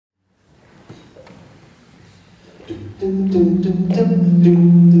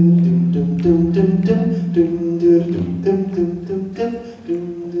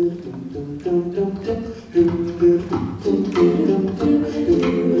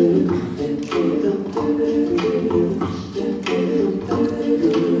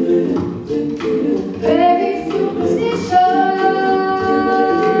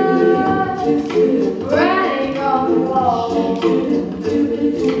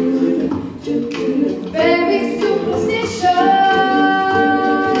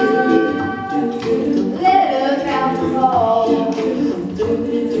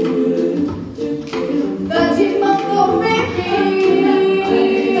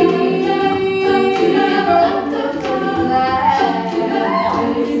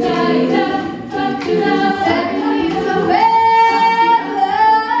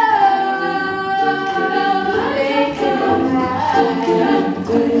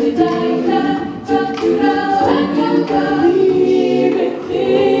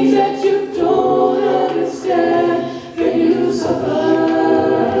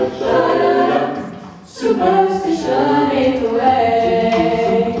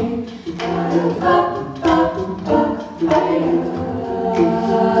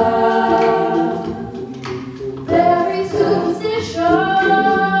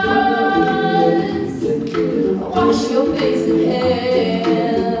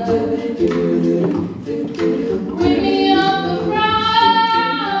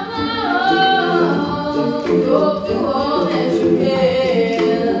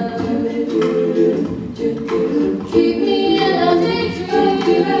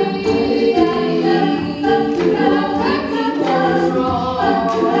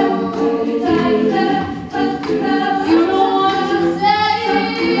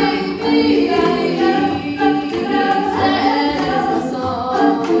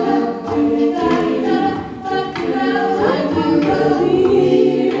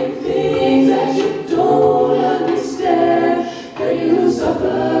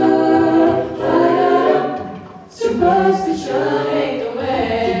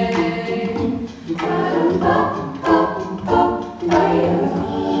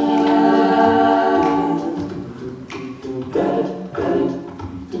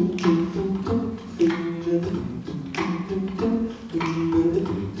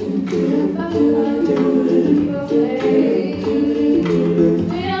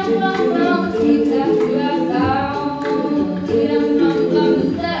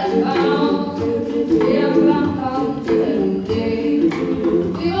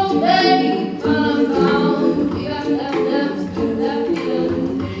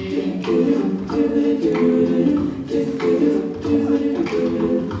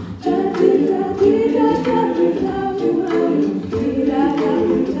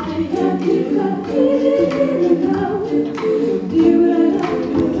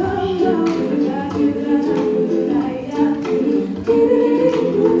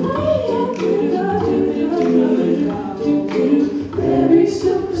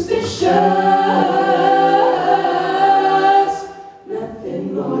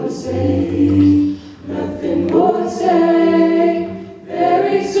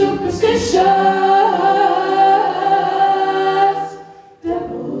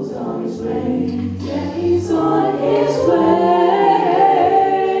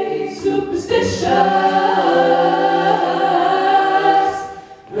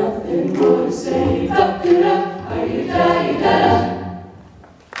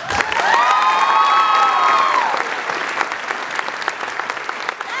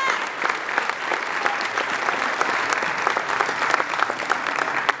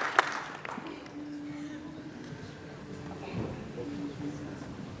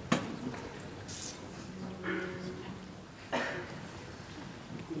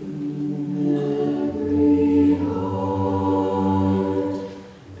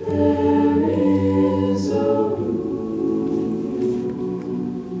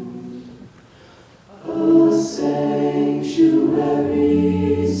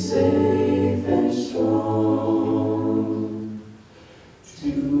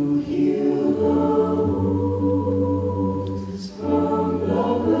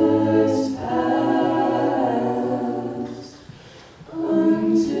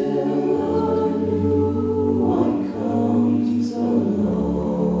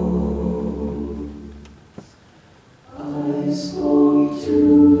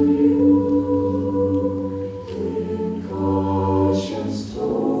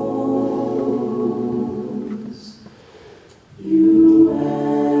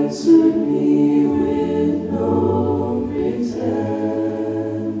answered me with no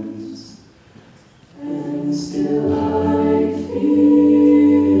pretend.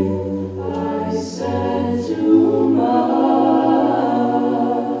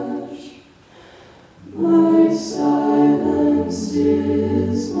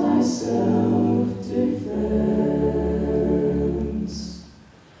 is my self-defense.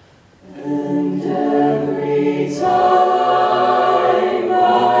 And every time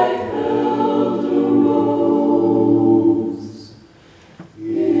I've held a rose,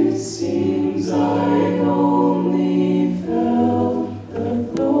 it seems I've only felt the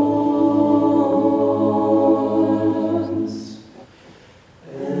thorns.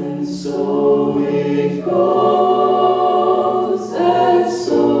 And so it goes, and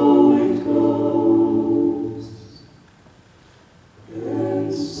so it goes,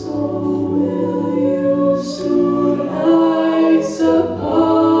 and so will you soon, I suppose.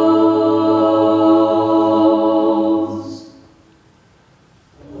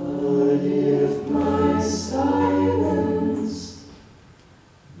 But if my silence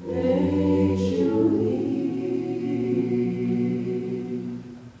made you leave,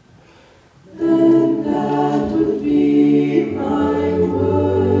 then that would be my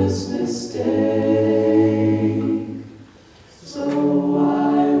worst mistake. So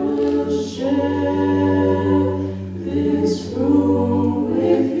I will share this room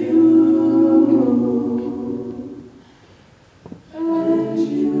with you, and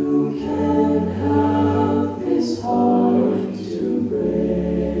you can have this heart to break.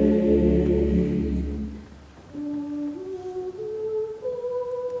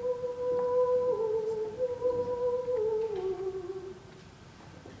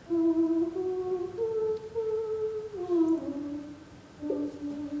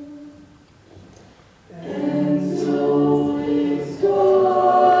 And so it's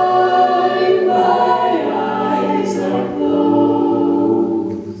gone, my eyes are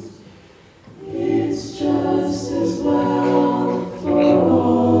closed. It's just as well for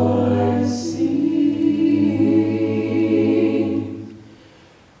all I've seen.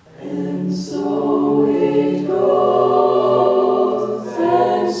 And so it goes,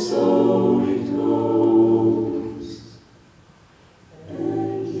 and so it goes.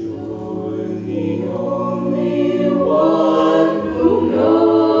 And you're the only one who knows.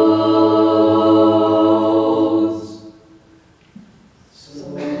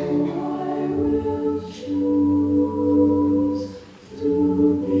 So I will choose to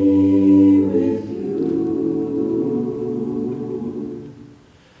be with you.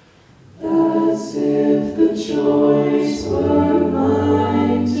 As if the choice were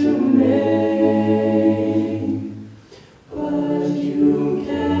mine to make. But you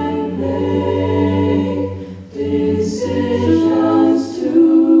can make decisions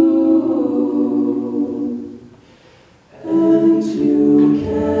too, and you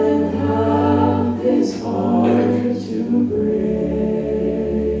can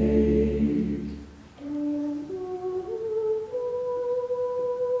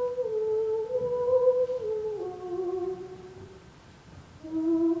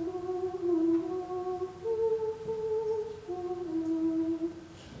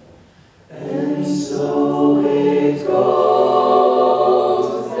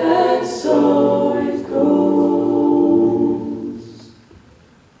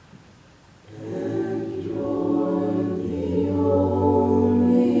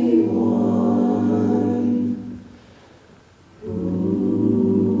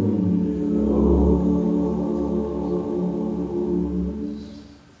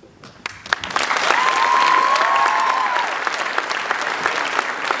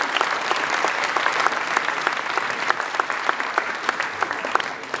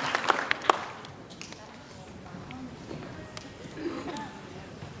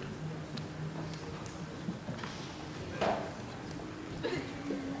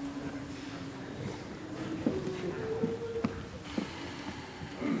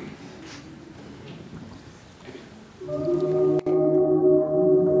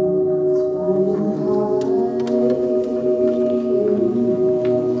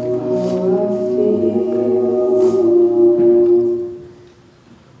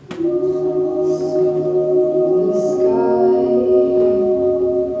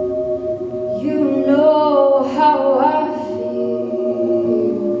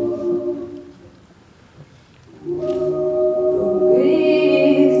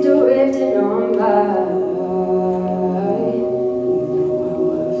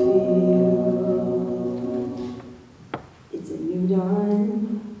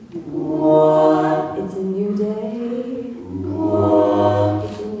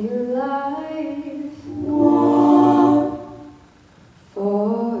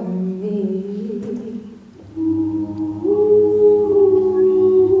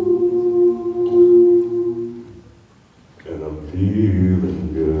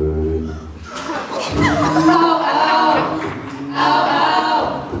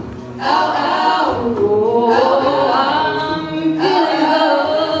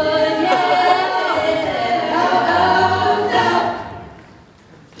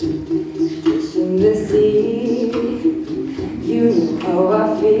how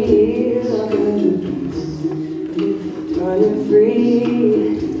I feel. Running free,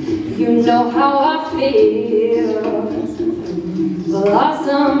 you know how I feel.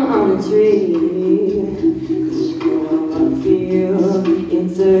 Blossom on a tree, you know how I feel.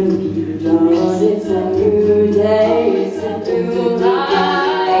 It's a new dawn, it's a new day, it's a new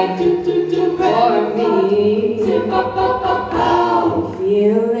life for me. I'm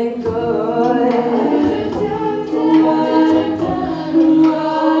feeling good.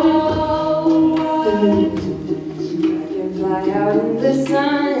 Fly out in the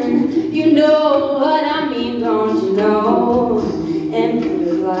sun, you know what I mean, don't you know? And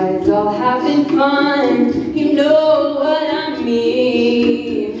butterflies all having fun, you know what I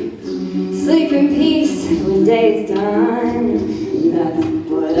mean. Sleep in peace when day's done, that's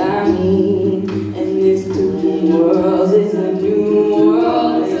what I mean. And this new world is a new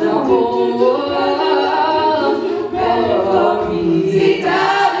world, it's a whole world for me.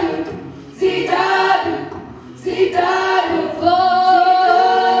 Zidadu, Zidadu, Zidadu.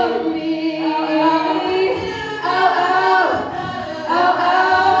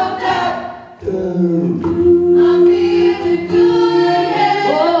 I'm feeling good,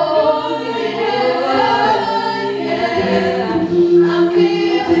 yeah. Oh, yeah. I'm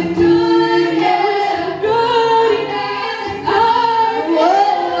feeling good, yeah. Good, yeah. Oh,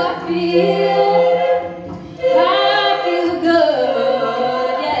 I feel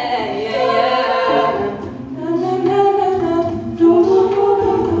good, yeah, yeah. La, la, la, la, la.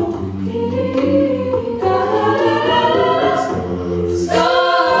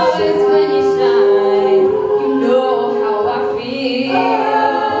 Stars when you shine, you know how I feel.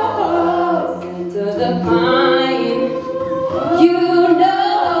 Listen to the pine.